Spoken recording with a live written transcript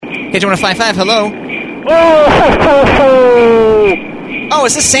KJ155, hello. Oh, ho, ho, ho. Oh,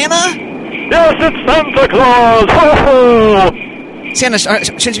 is this Santa? Yes, it's Santa Claus. Ho, ho. Santa,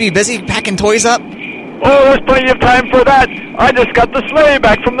 shouldn't you be busy packing toys up? Oh, there's plenty of time for that. I just got the sleigh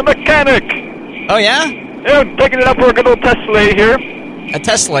back from the mechanic. Oh, yeah? Yeah, I'm taking it up for a good old test sleigh here. A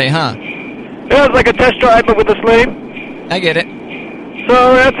test sleigh, huh? Yeah, it's like a test drive, but with a sleigh. I get it.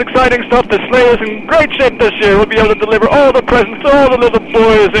 So that's exciting stuff. The sleigh is in great shape this year. We'll be able to deliver all the presents to all the little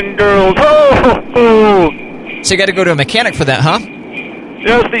boys and girls. Ho, ho, ho. So you got to go to a mechanic for that, huh?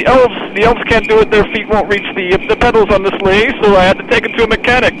 Yes, the elves can't do it. Their feet won't reach the pedals on the sleigh, so I had to take it to a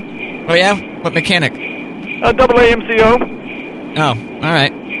mechanic. Oh, yeah? What mechanic? A double AMCO. Oh, all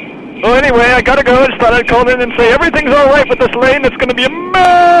right. Well, anyway, I gotta go. I just thought I'd call in and say everything's all right with this sleigh, and it's gonna be a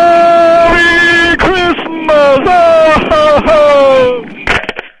Merry Christmas! Oh, ho, ho.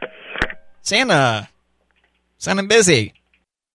 Santa. Sounding busy.